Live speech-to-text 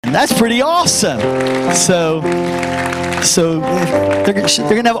That's pretty awesome. So they're going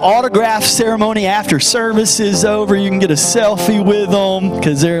to have autograph ceremony after service is over. You can get a selfie with them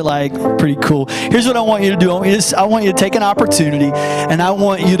because they're like pretty cool. Here's what I want you to do. I want you to take an opportunity and I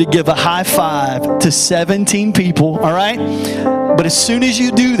want you to give a high five to 17 people, all right? But as soon as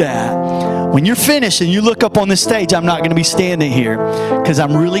you do that, when you're finished and you look up on the stage, I'm not going to be standing here because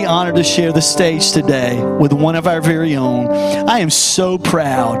I'm really honored to share the stage today with one of our very own. I am so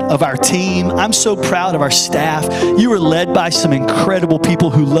proud of our team. I'm so proud of our staff. You are led by some incredible people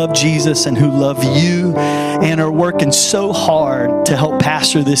who love Jesus and who love you and are working so hard to help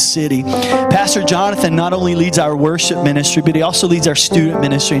pastor this city. Pastor Jonathan not only leads our worship ministry, but he also leads our student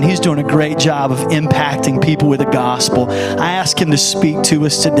ministry, and he's doing a great job of impacting people with the gospel. I ask him to speak to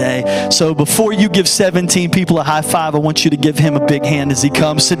us today. So before you give 17 people a high five, I want you to give him a big hand as he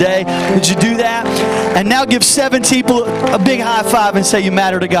comes today. Would you do that? And now give 7 people a big high five and say, you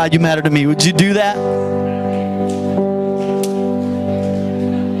matter to God, you matter to me. Would you do that?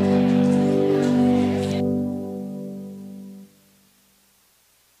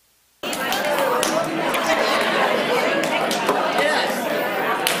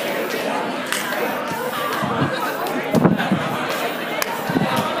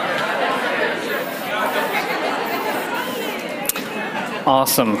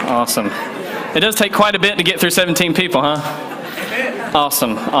 Awesome, awesome. It does take quite a bit to get through 17 people, huh?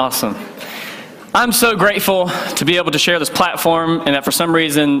 Awesome, awesome. I'm so grateful to be able to share this platform, and that for some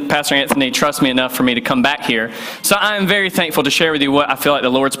reason Pastor Anthony trusts me enough for me to come back here. So I am very thankful to share with you what I feel like the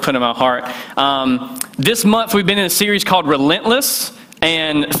Lord's put in my heart. This month we've been in a series called Relentless.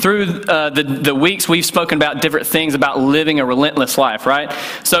 And through the weeks, we've spoken about different things about living a relentless life, right?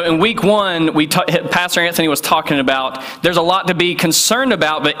 So in week 1, Pastor Anthony was talking about there's a lot to be concerned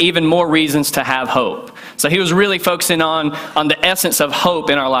about, but even more reasons to have hope. So he was really focusing on the essence of hope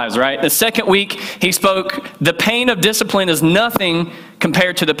in our lives, right? The second week, he spoke, the pain of discipline is nothing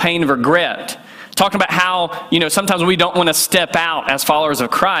compared to the pain of regret. Talking about how, sometimes we don't want to step out as followers of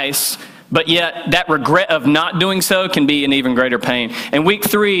Christ, but yet that regret of not doing so can be an even greater pain. In week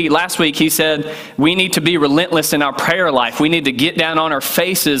 3, last week, he said we need to be relentless in our prayer life. We need to get down on our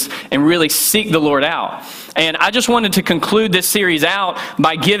faces and really seek the Lord out. And I just wanted to conclude this series out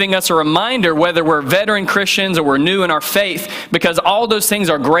by giving us a reminder, whether we're veteran Christians or we're new in our faith, because all those things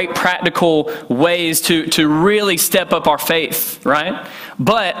are great practical ways to really step up our faith, right?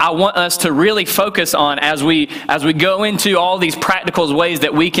 But I want us to really focus on, as we go into all these practical ways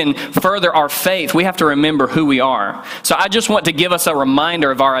that we can further our faith, we have to remember who we are. So I just want to give us a reminder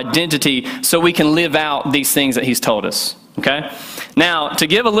of our identity so we can live out these things that he's told us, okay? Now, to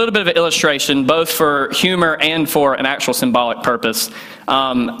give a little bit of an illustration, both for humor and for an actual symbolic purpose,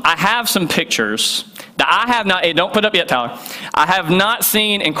 I have some pictures that I have not, don't put up yet, Tyler, I have not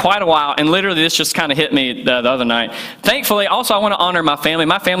seen in quite a while, and literally this just kind of hit me the other night. Thankfully, also I want to honor my family.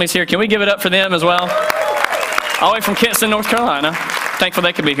 My family's here. Can we give it up for them as well? All the way from Kinston, North Carolina. Thankful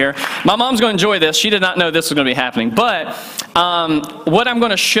they could be here. My mom's going to enjoy this. She did not know this was going to be happening. But what I'm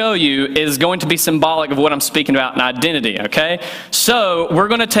going to show you is going to be symbolic of what I'm speaking about in identity, okay? So we're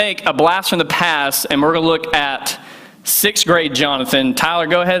going to take a blast from the past, and we're going to look at 6th grade Jonathan. Tyler,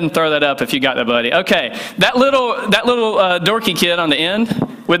 go ahead and throw that up if you got that, buddy. Okay, that little dorky kid on the end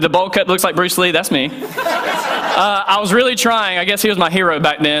with the bowl cut looks like Bruce Lee. That's me. I was really trying. I guess he was my hero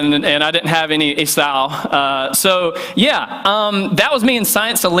back then, and I didn't have any style. That was me in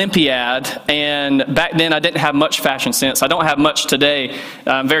Science Olympiad, and back then I didn't have much fashion sense. I don't have much today.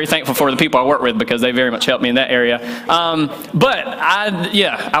 I'm very thankful for the people I work with because they very much helped me in that area. But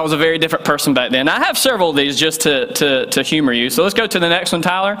I was a very different person back then. I have several of these just to humor you. So let's go to the next one,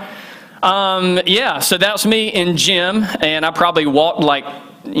 Tyler. So that was me in gym, and I probably walked like,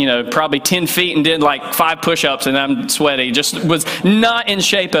 probably 10 feet and did like 5 push-ups, and I'm sweaty. Just was not in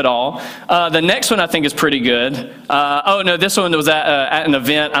shape at all. The next one I think is pretty good. This one was at an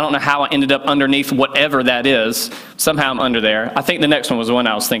event. I don't know how I ended up underneath whatever that is. Somehow I'm under there. I think the next one was the one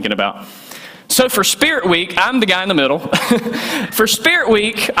I was thinking about. So for Spirit Week, I'm the guy in the middle. For Spirit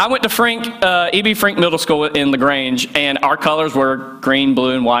Week, I went to E.B. Frank Middle School in LaGrange, and our colors were green,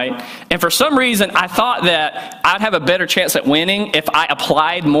 blue, and white. And for some reason, I thought that I'd have a better chance at winning if I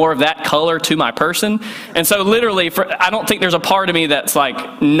applied more of that color to my person. And so literally, I don't think there's a part of me that's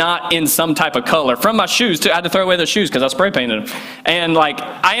like not in some type of color. From my shoes, too. I had to throw away those shoes because I spray painted them. And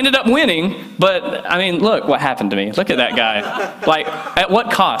I ended up winning, but I mean, look what happened to me. Look at that guy. At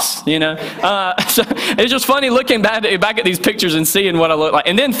what cost, So it's just funny looking back at these pictures and seeing what I look like.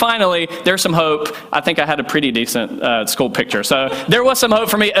 And then finally, there's some hope. I think I had a pretty decent school picture. So there was some hope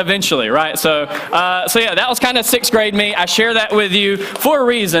for me eventually, right? So yeah, that was kind of sixth grade me. I share that with you for a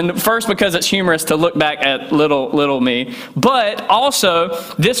reason. First, because it's humorous to look back at little me. But also,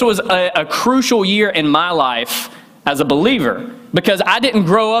 this was a crucial year in my life as a believer, because I didn't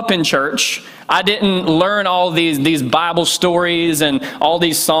grow up in church. I didn't learn all these Bible stories and all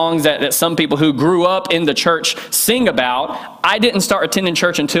these songs that some people who grew up in the church sing about. I didn't start attending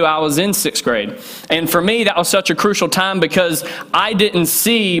church until I was in sixth grade. And for me, that was such a crucial time because I didn't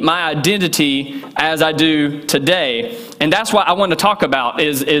see my identity as I do today. And that's what I want to talk about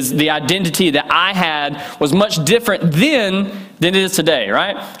is the identity that I had was much different then than it is today,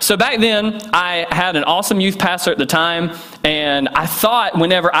 right? So back then, I had an awesome youth pastor at the time, and I thought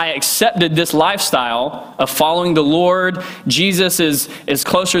whenever I accepted this lifestyle of following the Lord, Jesus is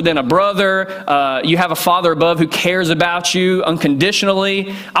closer than a brother, you have a Father above who cares about you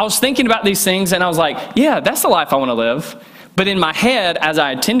unconditionally. I was thinking about these things, and I was like, yeah, that's the life I want to live. But in my head, as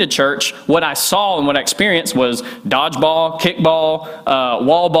I attended church, what I saw and what I experienced was dodgeball, kickball,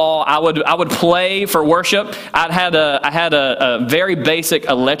 wall ball. I would play for worship. I had a very basic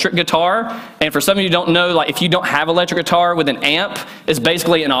electric guitar. And for some of you who don't know, like if you don't have electric guitar with an amp, it's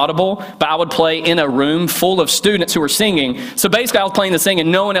basically inaudible. But I would play in a room full of students who were singing. So basically, I was playing the sing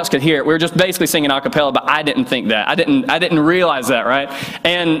and no one else could hear it. We were just basically singing a cappella, but I didn't think that. I didn't realize that, right?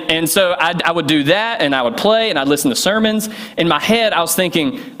 And so I would do that, and I would play, and I'd listen to sermons. In my head, I was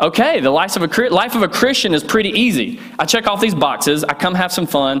thinking, okay, the life of a Christian is pretty easy. I check off these boxes, I come have some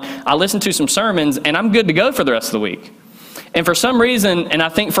fun, I listen to some sermons, and I'm good to go for the rest of the week. And for some reason, and I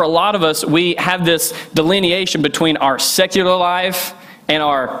think for a lot of us, we have this delineation between our secular life and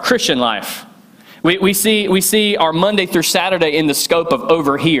our Christian life. We see our Monday through Saturday in the scope of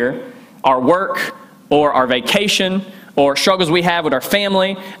over here, our work or our vacation, or struggles we have with our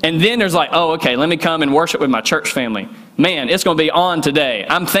family. And then there's like, oh, okay, let me come and worship with my church family. Man, it's going to be on today.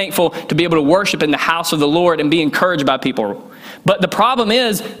 I'm thankful to be able to worship in the house of the Lord and be encouraged by people. But the problem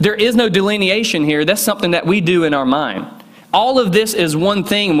is, there is no delineation here. That's something that we do in our mind. All of this is one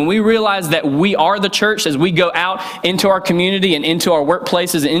thing. When we realize that we are the church, as we go out into our community and into our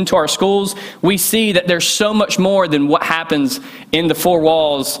workplaces and into our schools, we see that there's so much more than what happens in the four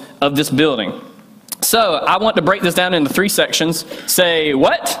walls of this building. So I want to break this down into three sections. Say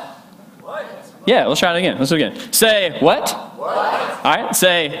what? What? Yeah, let's try it again. Let's do it again. Say what? What? All right.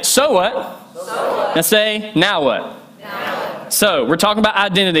 Say so what? So what? Now say now what? Now what? So we're talking about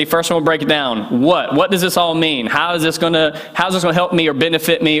identity. First, we'll break it down. What? What does this all mean? How is this going to help me or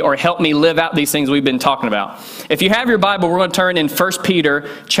benefit me or help me live out these things we've been talking about? If you have your Bible, we're going to turn in 1 Peter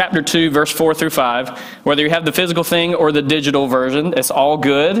chapter 2, verse 4 through 5. Whether you have the physical thing or the digital version, it's all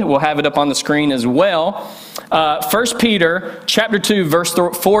good. We'll have it up on the screen as well. 1 Peter chapter 2, verse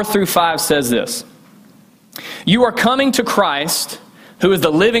 4 through 5 says this. You are coming to Christ, who is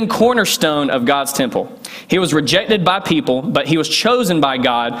the living cornerstone of God's temple. He was rejected by people, but he was chosen by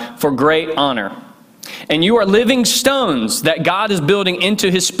God for great honor. And you are living stones that God is building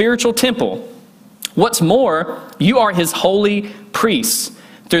into his spiritual temple. What's more, you are his holy priests.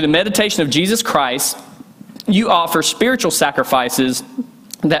 Through the meditation of Jesus Christ, you offer spiritual sacrifices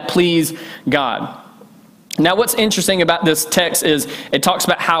that please God. Now, what's interesting about this text is it talks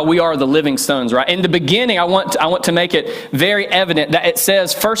about how we are the living stones, right? In the beginning, I want to make it very evident that it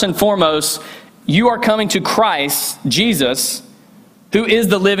says, first and foremost, you are coming to Christ, Jesus, who is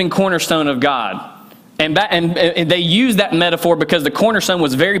the living cornerstone of God. And they use that metaphor because the cornerstone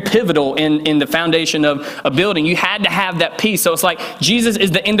was very pivotal in the foundation of a building. You had to have that piece. So it's like Jesus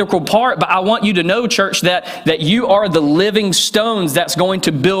is the integral part, but I want you to know, church, that you are the living stones that's going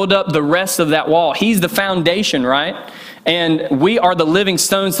to build up the rest of that wall. He's the foundation, right? And we are the living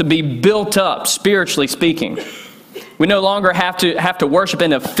stones to be built up, spiritually speaking. We no longer have to worship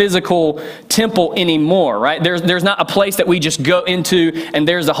in a physical temple anymore, right? There's not a place that we just go into and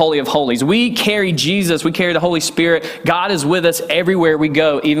there's the Holy of Holies. We carry Jesus. We carry the Holy Spirit. God is with us everywhere we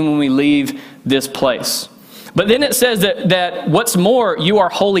go, even when we leave this place. But then it says that what's more, you are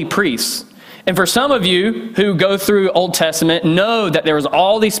holy priests. And for some of you who go through Old Testament, know that there was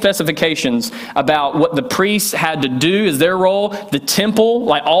all these specifications about what the priests had to do as their role, the temple,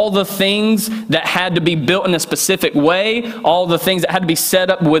 like all the things that had to be built in a specific way, all the things that had to be set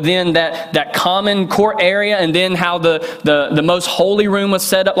up within that common court area, and then how the most holy room was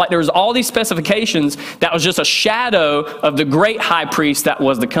set up. Like there was all these specifications that was just a shadow of the great high priest that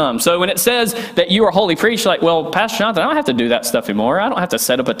was to come. So when it says that you are holy priests, you're like, well, Pastor Jonathan, I don't have to do that stuff anymore. I don't have to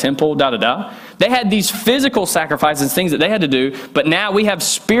set up a temple, da-da-da. God. They had these physical sacrifices, things that they had to do, but now we have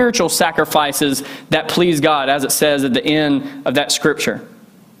spiritual sacrifices that please God, as it says at the end of that scripture.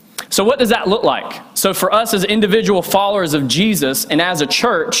 So what does that look like? So for us as individual followers of Jesus and as a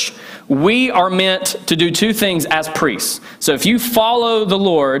church, we are meant to do two things as priests. So if you follow the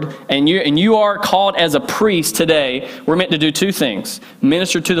Lord and you are called as a priest today, we're meant to do two things: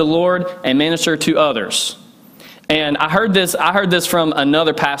 minister to the Lord and minister to others. And I heard this from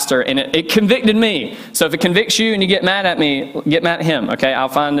another pastor, and it convicted me. So if it convicts you and you get mad at me, get mad at him, okay? I'll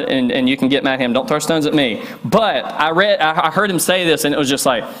find it, and you can get mad at him. Don't throw stones at me. But I heard him say this, and it was just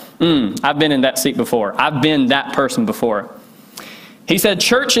like, I've been in that seat before. I've been that person before. He said,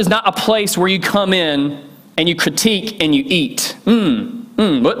 church is not a place where you come in and you critique and you eat.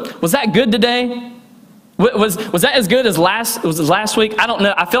 What, was that good today? Was that as good as last week? I don't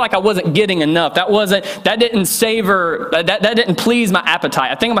know. I feel like I wasn't getting enough. That didn't savor, that didn't please my appetite.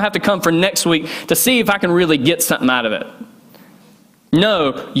 I think I'm going to have to come for next week to see if I can really get something out of it.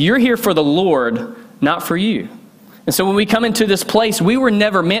 No, you're here for the Lord, not for you. And so when we come into this place, we were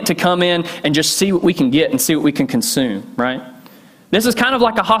never meant to come in and just see what we can get and see what we can consume, right? This is kind of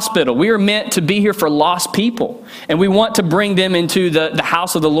like a hospital. We are meant to be here for lost people. And we want to bring them into the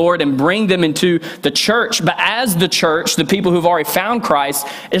house of the Lord and bring them into the church. But as the church, the people who've already found Christ,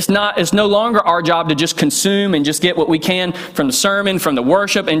 it's no longer our job to just consume and just get what we can from the sermon, from the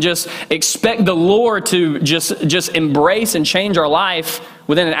worship, and just expect the Lord to just embrace and change our life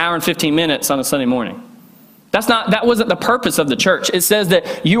within an hour and 15 minutes on a Sunday morning. That wasn't the purpose of the church. It says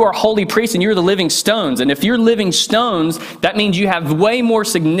that you are holy priests and you're the living stones. And if you're living stones, that means you have way more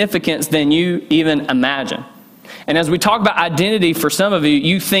significance than you even imagine. And as we talk about identity, for some of you,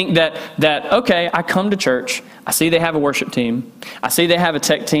 you think that okay, I come to church, I see they have a worship team, I see they have a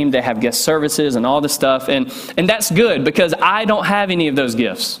tech team, they have guest services and all this stuff. And that's good because I don't have any of those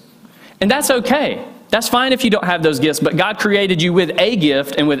gifts. And that's okay. That's fine if you don't have those gifts, but God created you with a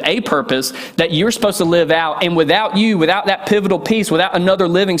gift and with a purpose that you're supposed to live out. And without you, without that pivotal piece, without another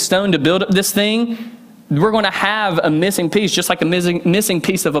living stone to build up this thing, we're going to have a missing piece, just like a missing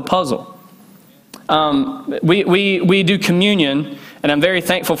piece of a puzzle. We do communion, and I'm very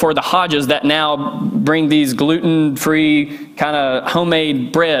thankful for the Hodges that now bring these gluten-free kind of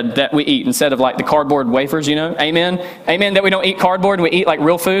homemade bread that we eat instead of like the cardboard wafers, you know? Amen? Amen that we don't eat cardboard and we eat like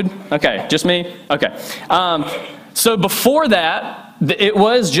real food? Okay, just me? Okay. So before that, it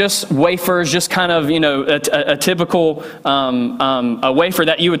was just wafers, just kind of, a typical a wafer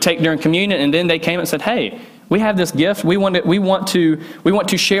that you would take during communion, and then they came and said, hey, we have this gift. We want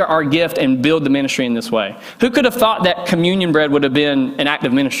to share our gift and build the ministry in this way. Who could have thought that communion bread would have been an act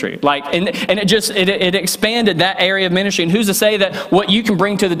of ministry? And it expanded that area of ministry. And who's to say that what you can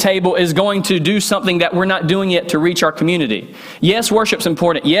bring to the table is going to do something that we're not doing yet to reach our community? Yes, worship's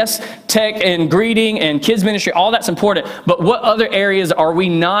important. Yes, tech and greeting and kids ministry, all that's important. But what other areas are we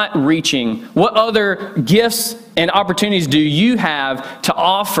not reaching? What other gifts and opportunities do you have to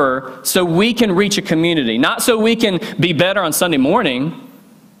offer so we can reach a community? Not so we can be better on Sunday morning.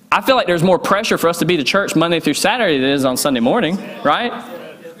 I feel like there's more pressure for us to be to church Monday through Saturday than it is on Sunday morning, right?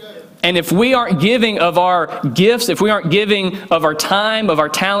 And if we aren't giving of our gifts, if we aren't giving of our time, of our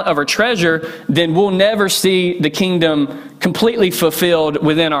talent, of our treasure, then we'll never see the kingdom completely fulfilled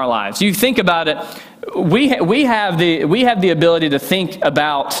within our lives. You think about it, we have the ability to think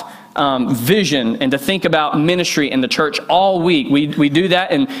about vision and to think about ministry in the church all week. We do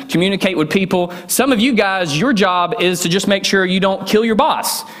that and communicate with people. Some of you guys, your job is to just make sure you don't kill your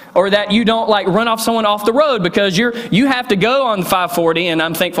boss or that you don't run off someone off the road because you have to go on 540, and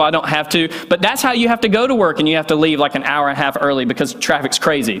I'm thankful I don't have to, but that's how you have to go to work, and you have to leave like an hour and a half early because traffic's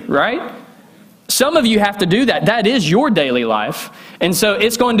crazy, right? Some of you have to do that. That is your daily life. And so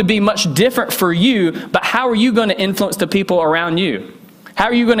it's going to be much different for you, but how are you going to influence the people around you? How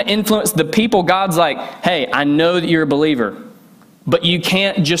are you going to influence the people God's like, hey, I know that you're a believer, but you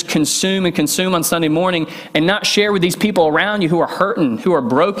can't just consume on Sunday morning and not share with these people around you who are hurting, who are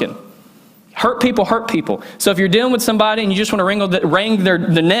broken. Hurt people. So if you're dealing with somebody and you just want to wring their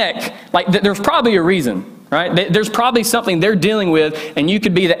neck, there's probably a reason, right? There's probably something they're dealing with, and you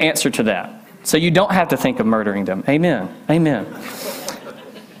could be the answer to that. So you don't have to think of murdering them. Amen. Amen.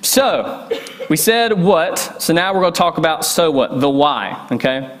 So we said what, so now we're going to talk about so what, the why,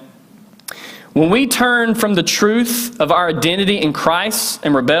 okay? When we turn from the truth of our identity in Christ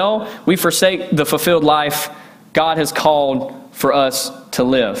and rebel, we forsake the fulfilled life God has called for us to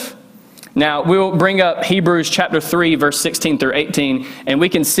live. Now, we'll bring up Hebrews chapter 3, verse 16 through 18, and we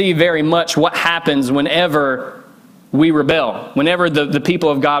can see very much what happens whenever we rebel, whenever the people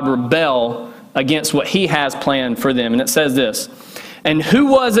of God rebel against what He has planned for them. And it says this, And who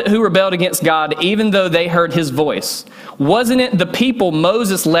was it who rebelled against God even though they heard his voice? Wasn't it the people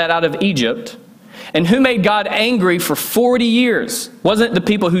Moses led out of Egypt? And who made God angry for 40 years? Wasn't it the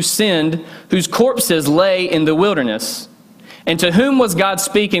people who sinned, whose corpses lay in the wilderness? And to whom was God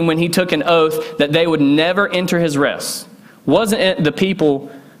speaking when he took an oath that they would never enter his rest? Wasn't it the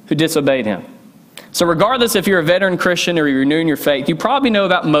people who disobeyed him? So regardless if you're a veteran Christian or you're renewing your faith, you probably know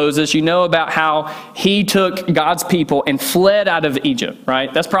about Moses. You know about how he took God's people and fled out of Egypt,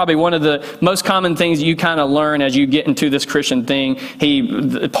 right? That's probably one of the most common things you kind of learn as you get into this Christian thing.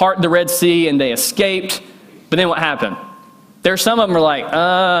 He parted the Red Sea and they escaped. But then what happened? There's some of them are like,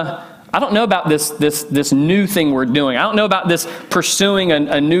 I don't know about this new thing we're doing. I don't know about this pursuing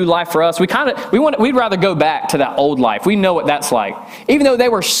a new life for us. We'd rather go back to that old life. We know what that's like. Even though they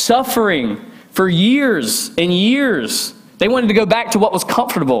were suffering for years and years, they wanted to go back to what was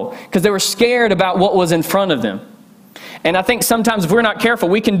comfortable because they were scared about what was in front of them. And I think sometimes if we're not careful,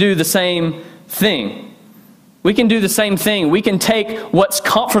 we can do the same thing. We can do the same thing. We can take what's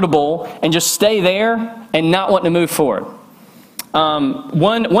comfortable and just stay there and not want to move forward.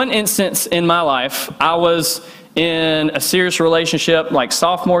 One instance in my life, I was in a serious relationship like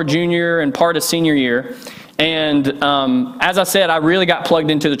sophomore, junior, and part of senior year. And as I said, I really got plugged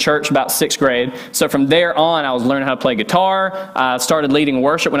into the church about 6th grade. So from there on, I was learning how to play guitar. I started leading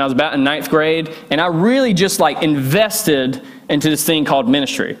worship when I was about in 9th grade. And I really just like invested into this thing called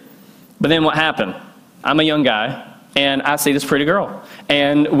ministry. But then what happened? I'm a young guy, and I see this pretty girl.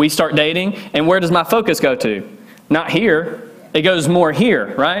 And we start dating, and where does my focus go to? Not here. It goes more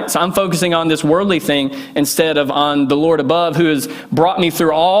here, right? So I'm focusing on this worldly thing instead of on the Lord above, who has brought me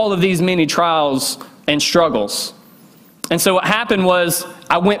through all of these many trials and struggles. And so what happened was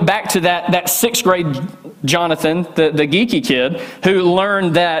I went back to that 6th grade Jonathan, the geeky kid, who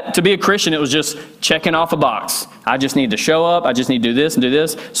learned that to be a Christian, it was just checking off a box. I just need to show up. I just need to do this and do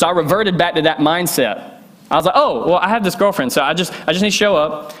this. So I reverted back to that mindset. I was like, oh, well, I have this girlfriend, so I just need to show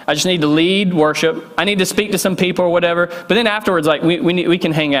up. I just need to lead worship. I need to speak to some people or whatever. But then afterwards, like we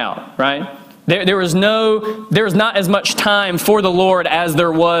can hang out, right? There was not as much time for the Lord as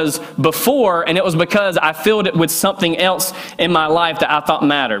there was before, and it was because I filled it with something else in my life that I thought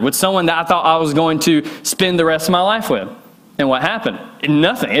mattered, with someone that I thought I was going to spend the rest of my life with. And what happened?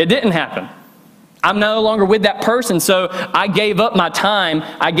 Nothing. It didn't happen. I'm no longer with that person, so I gave up my time.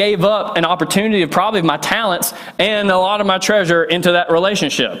 I gave up an opportunity of probably my talents and a lot of my treasure into that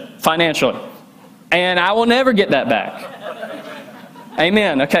relationship financially. And I will never get that back.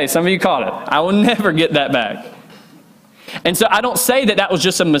 Amen. Okay, some of you caught it. I will never get that back. And so I don't say that was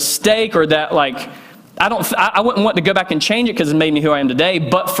just a mistake or that like, I wouldn't want to go back and change it because it made me who I am today.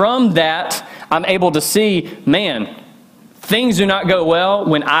 But from that, I'm able to see, man, things do not go well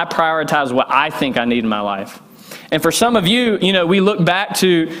when I prioritize what I think I need in my life. And for some of you, we look back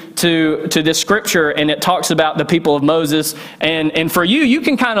to this scripture and it talks about the people of Moses. And for you, you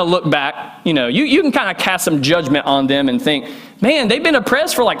can kind of look back, you can kind of cast some judgment on them and think, man, they've been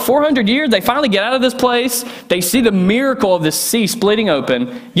oppressed for like 400 years. They finally get out of this place. They see the miracle of the sea splitting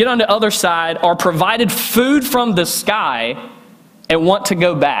open, get on the other side, are provided food from the sky, and want to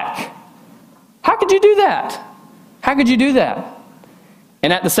go back. How could you do that? How could you do that?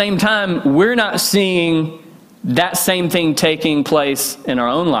 And at the same time, we're not seeing that same thing taking place in our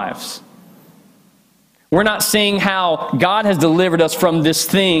own lives. We're not seeing how God has delivered us from this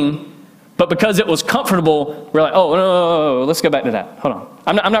thing, but because it was comfortable, we're like, oh, no, let's go back to that. Hold on.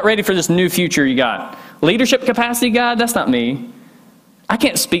 I'm not ready for this new future you got. Leadership capacity, God, that's not me. I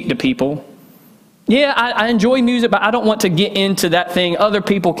can't speak to people. Yeah, I enjoy music, but I don't want to get into that thing. Other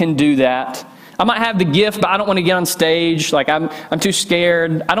people can do that. I might have the gift, but I don't want to get on stage. Like I'm too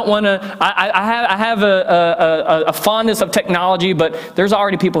scared. I don't want to. I have a fondness of technology, but there's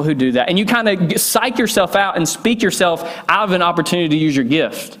already people who do that. And you kind of psych yourself out and speak yourself out of an opportunity to use your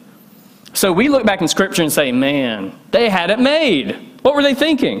gift. So we look back in Scripture and say, man, they had it made. What were they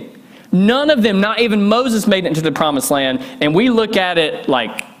thinking? None of them, not even Moses, made it into the promised land. And we look at it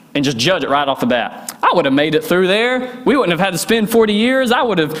like, and just judge it right off the bat. I would have made it through there. We wouldn't have had to spend 40 years. I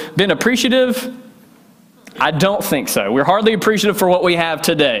would have been appreciative. I don't think so. We're hardly appreciative for what we have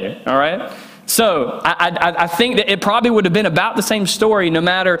today, all right? So I think that it probably would have been about the same story no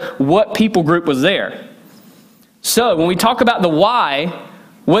matter what people group was there. So when we talk about the why,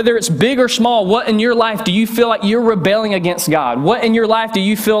 whether it's big or small, what in your life do you feel like you're rebelling against God? What in your life do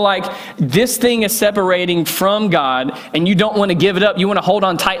you feel like this thing is separating from God and you don't want to give it up? You want to hold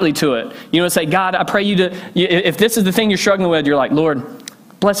on tightly to it. You want to say, God, I pray you to, if this is the thing you're struggling with, you're like, Lord,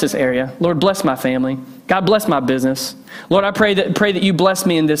 bless this area. Lord, bless my family. God, bless my business. Lord, I pray that you bless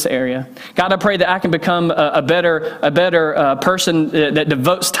me in this area. God, I pray that I can become a better person that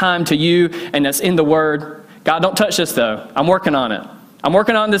devotes time to you and that's in the Word. God, don't touch this though. I'm working on it. I'm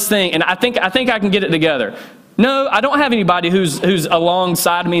working on this thing, and I think I can get it together. No, I don't have anybody who's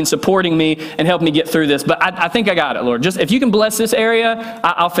alongside me and supporting me and helping me get through this, but I think I got it, Lord. Just if you can bless this area,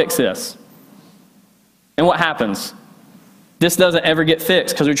 I'll fix this. And what happens? This doesn't ever get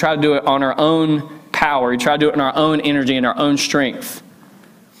fixed because we try to do it on our own power. We try to do it in our own energy and our own strength.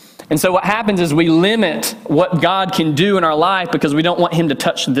 And so what happens is we limit what God can do in our life because we don't want him to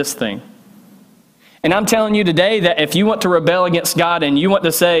touch this thing. And I'm telling you today that if you want to rebel against God and you want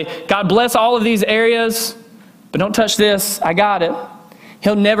to say, God, bless all of these areas, but don't touch this, I got it,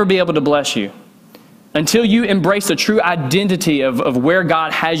 he'll never be able to bless you. Until you embrace the true identity of where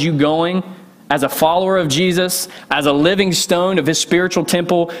God has you going, as a follower of Jesus, as a living stone of his spiritual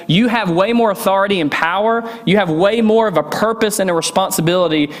temple, you have way more authority and power. You have way more of a purpose and a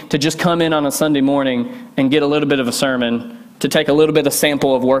responsibility to just come in on a Sunday morning and get a little bit of a sermon, to take a little bit of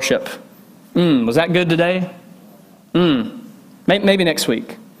sample of worship. Was that good today? Maybe next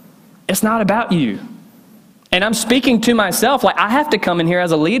week. It's not about you. And I'm speaking to myself, like I have to come in here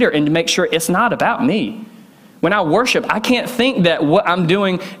as a leader and to make sure it's not about me. When I worship, I can't think that what I'm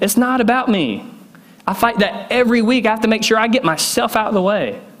doing, it's not about me. I fight that every week. I have to make sure I get myself out of the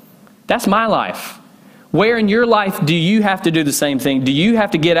way. That's my life. Where in your life do you have to do the same thing? Do you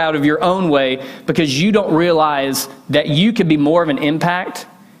have to get out of your own way because you don't realize that you could be more of an impact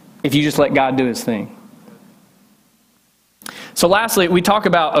if you just let God do his thing? So lastly, we talk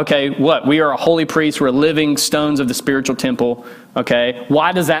about, okay, what? We are a holy priest. We're living stones of the spiritual temple. Okay,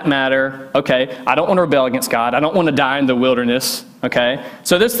 why does that matter? Okay, I don't want to rebel against God. I don't want to die in the wilderness. Okay,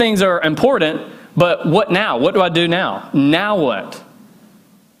 so those things are important, but what now? What do I do now? Now what?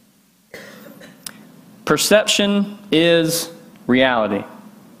 Perception is reality.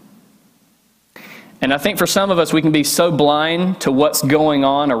 And I think for some of us, we can be so blind to what's going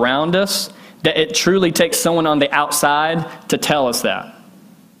on around us that it truly takes someone on the outside to tell us that.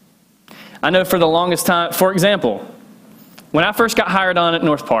 I know for the longest time, for example, when I first got hired on at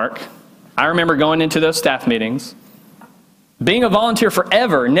Northpark, I remember going into those staff meetings, being a volunteer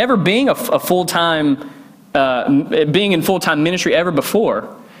forever, never being a full-time, being in full-time ministry ever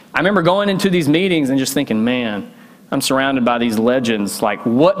before. I remember going into these meetings and just thinking, man, I'm surrounded by these legends. Like,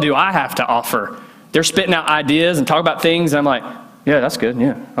 what do I have to offer? They're spitting out ideas and talk about things, and I'm like, yeah, that's good,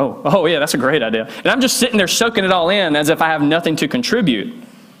 yeah. Oh, yeah, that's a great idea. And I'm just sitting there soaking it all in as if I have nothing to contribute.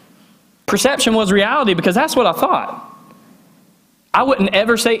 Perception was reality because that's what I thought. I wouldn't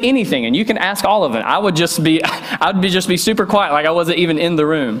ever say anything, and you can ask all of it. I would just be super quiet, like I wasn't even in the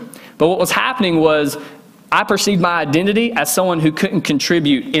room. But what was happening was I perceived my identity as someone who couldn't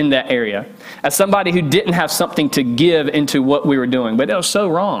contribute in that area, as somebody who didn't have something to give into what we were doing. But it was so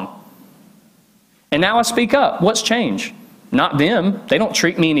wrong. And now I speak up. What's changed? Not them. They don't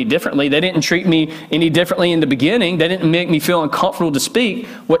treat me any differently. They didn't treat me any differently in the beginning. They didn't make me feel uncomfortable to speak.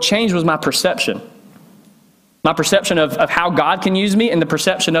 What changed was my perception. My perception of how God can use me and the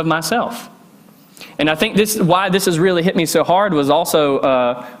perception of myself. And I think why this has really hit me so hard was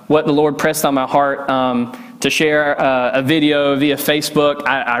also what the Lord pressed on my heart to share a video via Facebook.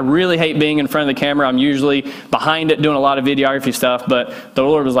 I really hate being in front of the camera. I'm usually behind it doing a lot of videography stuff. But the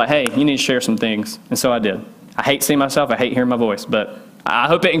Lord was like, hey, you need to share some things. And so I did. I hate seeing myself. I hate hearing my voice. But I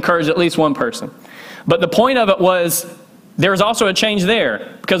hope it encouraged at least one person. But the point of it was there was also a change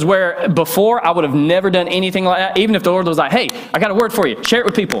there. Because where before I would have never done anything like that, even if the Lord was like, hey, I got a word for you. Share it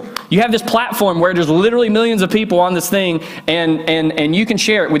with people. You have this platform where there's literally millions of people on this thing, and you can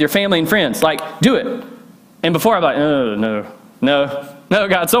share it with your family and friends. Like, do it. And before I'm like, oh, no,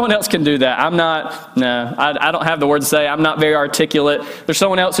 God, someone else can do that. I don't have the word to say. I'm not very articulate. There's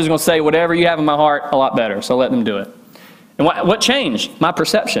someone else who's going to say whatever you have in my heart a lot better, so let them do it. And what changed? My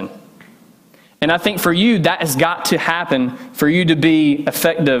perception. And I think for you, that has got to happen for you to be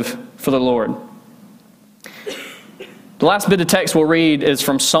effective for the Lord. The last bit of text we'll read is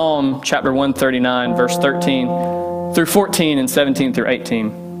from Psalm chapter 139, verse 13 through 14 and 17 through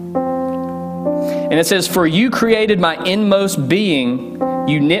 18. And it says, "For you created my inmost being.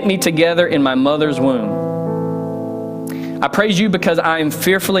 You knit me together in my mother's womb. I praise you because I am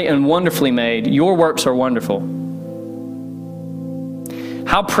fearfully and wonderfully made. Your works are wonderful.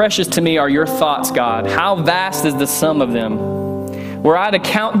 How precious to me are your thoughts, God. How vast is the sum of them. Were I to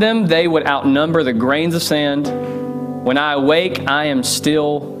count them, they would outnumber the grains of sand. When I awake, I am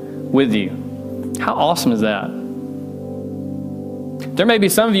still with you." How awesome is that? There may be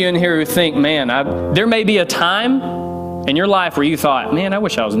some of you in here who think, man, there may be a time in your life where you thought, man, I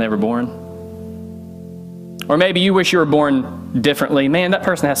wish I was never born? Or maybe you wish you were born differently. Man, that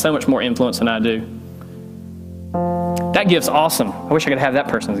person has so much more influence than I do. That gift's awesome. I wish I could have that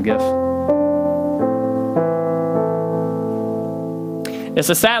person's gift. It's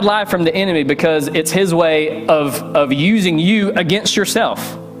a sad lie from the enemy because it's his way of using you against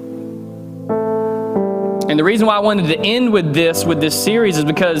yourself. And the reason why I wanted to end with this series is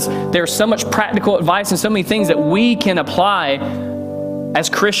because there's so much practical advice and so many things that we can apply as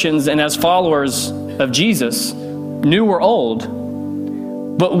Christians and as followers of Jesus, new or old.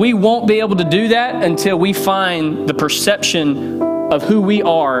 But we won't be able to do that until we find the perception of who we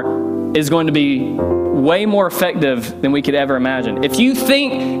are is going to be way more effective than we could ever imagine. If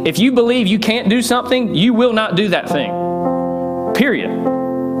you believe you can't do something, you will not do that thing. Period.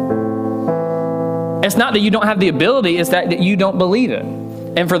 It's not that you don't have the ability, it's that you don't believe it.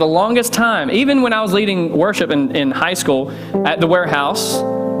 And for the longest time, even when I was leading worship in high school at the warehouse,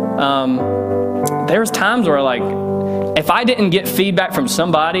 there's times where like, if I didn't get feedback from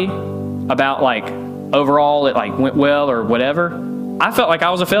somebody about like overall it like went well or whatever, I felt like I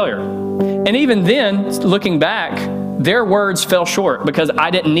was a failure. And even then, looking back, their words fell short because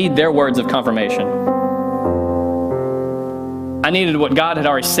I didn't need their words of confirmation. I needed what God had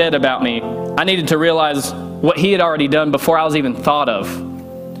already said about me. I needed to realize what He had already done before I was even thought of.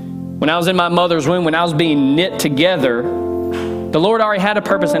 When I was in my mother's womb, when I was being knit together, the Lord already had a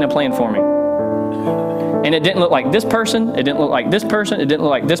purpose and a plan for me. And it didn't look like this person, it didn't look like this person, it didn't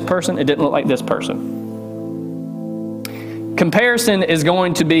look like this person, it didn't look like this person. Comparison is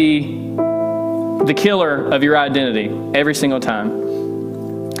going to be the killer of your identity every single time.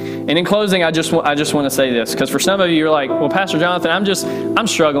 And in closing, I just want to say this, because for some of you, you're like, well, Pastor Jonathan, I'm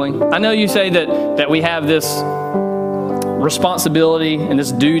struggling. I know you say that we have this responsibility and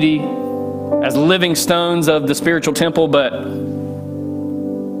this duty as living stones of the spiritual temple, but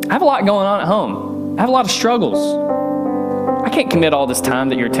I have a lot going on at home. I have a lot of struggles. I can't commit all this time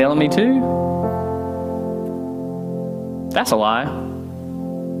that you're telling me to. That's a lie.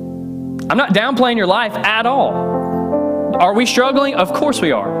 I'm not downplaying your life at all. Are we struggling? Of course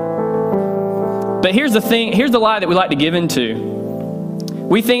we are. But here's the thing, here's the lie that we like to give into.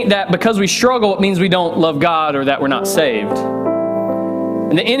 We think that because we struggle, it means we don't love God or that we're not saved.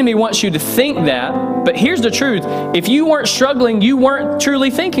 And the enemy wants you to think that, but here's the truth. If you weren't struggling, you weren't truly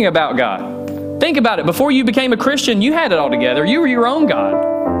thinking about God. Think about it. Before you became a Christian, you had it all together. You were your own God.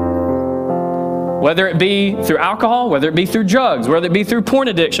 Whether it be through alcohol, whether it be through drugs, whether it be through porn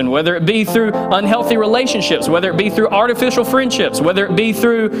addiction, whether it be through unhealthy relationships, whether it be through artificial friendships, whether it be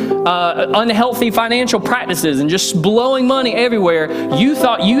through unhealthy financial practices and just blowing money everywhere, you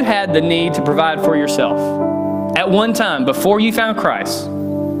thought you had the need to provide for yourself. At one time, before you found Christ,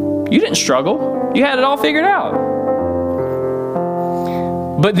 you didn't struggle. You had it all figured out.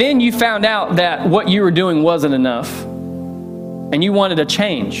 But then you found out that what you were doing wasn't enough, and you wanted a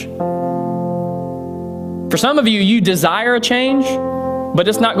change. For some of you, you desire a change, but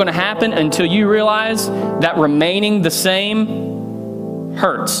it's not going to happen until you realize that remaining the same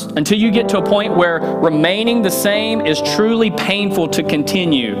hurts. Until you get to a point where remaining the same is truly painful to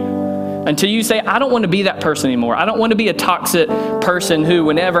continue. Until you say, I don't want to be that person anymore. I don't want to be a toxic person who,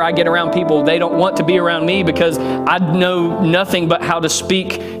 whenever I get around people, they don't want to be around me because I know nothing but how to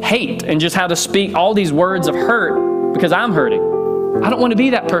speak hate and just how to speak all these words of hurt because I'm hurting. I don't want to be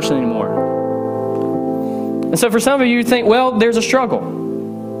that person anymore. And so for some of you, you think, well, there's a struggle.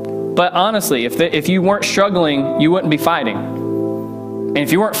 But honestly, if you weren't struggling, you wouldn't be fighting. And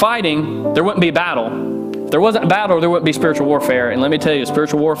if you weren't fighting, there wouldn't be a battle. If there wasn't a battle, there wouldn't be spiritual warfare. And let me tell you,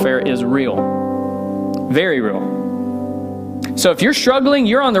 spiritual warfare is real. Very real. So if you're struggling,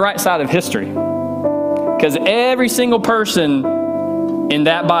 you're on the right side of history. Because every single person in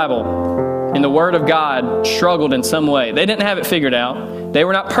that Bible, in the Word of God, struggled in some way. They didn't have it figured out. They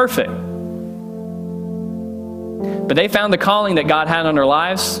were not perfect. But they found the calling that God had on their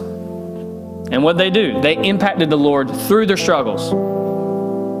lives. And what did they do? They impacted the Lord through their struggles.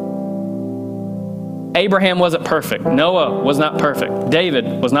 Abraham wasn't perfect. Noah was not perfect.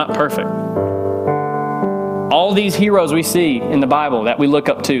 David was not perfect. All these heroes we see in the Bible that we look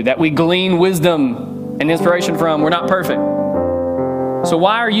up to, that we glean wisdom and inspiration from, were not perfect. So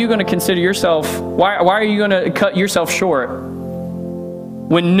why are you going to consider yourself, why are you going to cut yourself short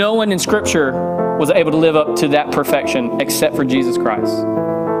when no one in Scripture was able to live up to that perfection except for Jesus Christ?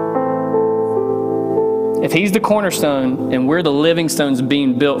 If He's the cornerstone and we're the living stones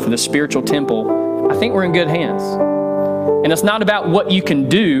being built for the spiritual temple, I think we're in good hands. And it's not about what you can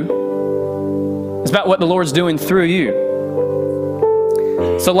do. It's about what the Lord's doing through you.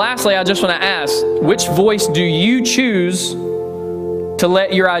 So lastly, I just want to ask, which voice do you choose to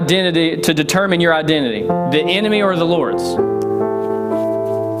let your identity, to determine your identity? The enemy or the Lord's?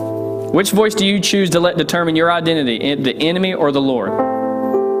 Which voice do you choose to let determine your identity? The enemy or the Lord?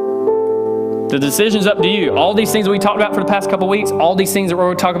 The decision's up to you. All these things that we talked about for the past couple weeks, all these things that we're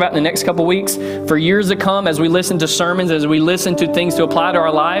going to talk about in the next couple weeks, for years to come, as we listen to sermons, as we listen to things to apply to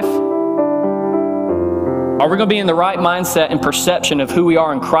our life, are we going to be in the right mindset and perception of who we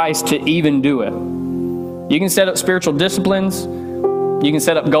are in Christ to even do it? You can set up spiritual disciplines. You can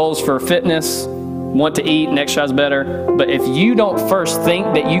set up goals for fitness, want to eat and exercise better. But if you don't first think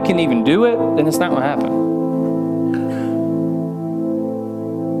that you can even do it, then it's not going to happen.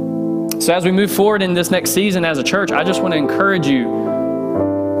 So as we move forward in this next season as a church, I just want to encourage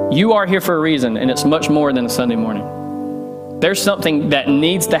you. You are here for a reason, and it's much more than a Sunday morning. There's something that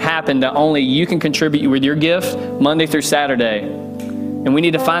needs to happen that only you can contribute with your gift Monday through Saturday. And we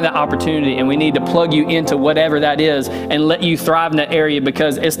need to find that opportunity, and we need to plug you into whatever that is and let you thrive in that area,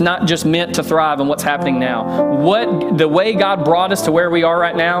 because it's not just meant to thrive in what's happening now. The way God brought us to where we are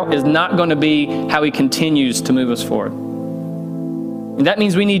right now is not going to be how He continues to move us forward. And that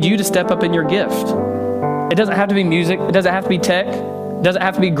means we need you to step up in your gift. It doesn't have to be music. It doesn't have to be tech. It doesn't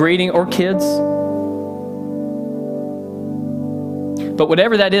have to be greeting or kids. But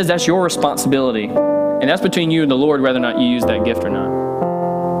whatever that is, that's your responsibility. And that's between you and the Lord, whether or not you use that gift or not.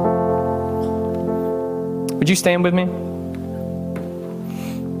 Would you stand with me?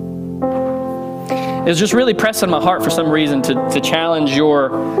 It was just really pressed on my heart for some reason to challenge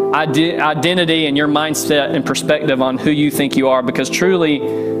your identity and your mindset and perspective on who you think you are. Because truly,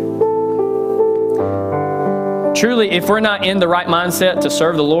 if we're not in the right mindset to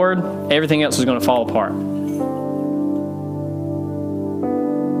serve the Lord, everything else is going to fall apart.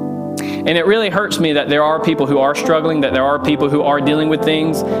 And it really hurts me that there are people who are struggling, that there are people who are dealing with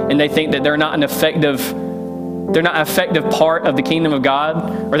things, and they think that they're not an effective part of the kingdom of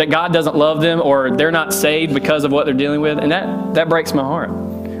God, or that God doesn't love them, or they're not saved because of what they're dealing with. And that breaks my heart.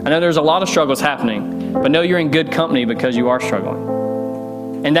 I know there's a lot of struggles happening, but know you're in good company because you are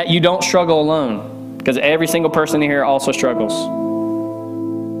struggling. And that you don't struggle alone, because every single person here also struggles.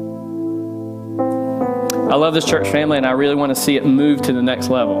 I love this church family, and I really want to see it move to the next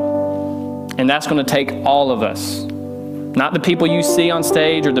level. And that's going to take all of us. Not the people you see on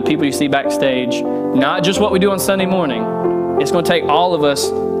stage or the people you see backstage. Not just what we do on Sunday morning. It's going to take all of us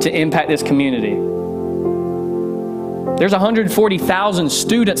to impact this community. There's 140,000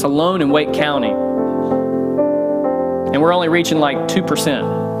 students alone in Wake County. And we're only reaching like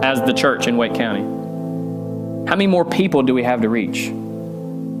 2% as the church in Wake County. How many more people do we have to reach?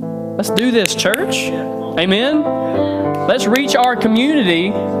 Let's do this, church. Amen? Let's reach our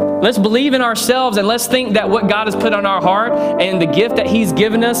community. Let's believe in ourselves, and let's think that what God has put on our heart and the gift that He's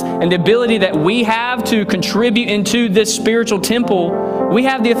given us and the ability that we have to contribute into this spiritual temple, we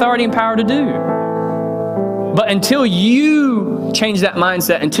have the authority and power to do. But until you change that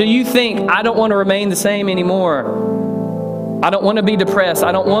mindset, until you think, I don't want to remain the same anymore. I don't want to be depressed.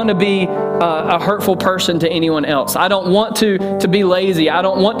 I don't want to be a hurtful person to anyone else. I don't want to be lazy. I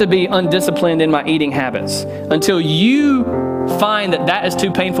don't want to be undisciplined in my eating habits. Until you find that is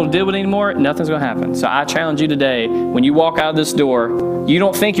too painful to deal with anymore, nothing's going to happen. So I challenge you today, when you walk out of this door, you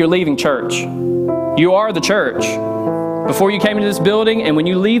don't think you're leaving church. You are the church. Before you came into this building, and when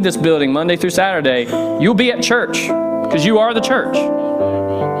you leave this building Monday through Saturday, you'll be at church because you are the church.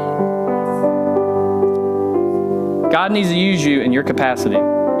 God needs to use you in your capacity,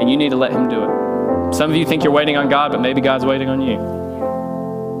 and you need to let Him do it. Some of you think you're waiting on God, but maybe God's waiting on you.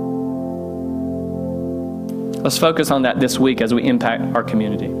 Let's focus on that this week as we impact our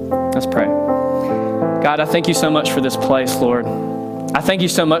community. Let's pray. God, I thank you so much for this place, Lord. I thank you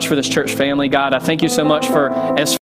so much for this church family, God. I thank you so much for as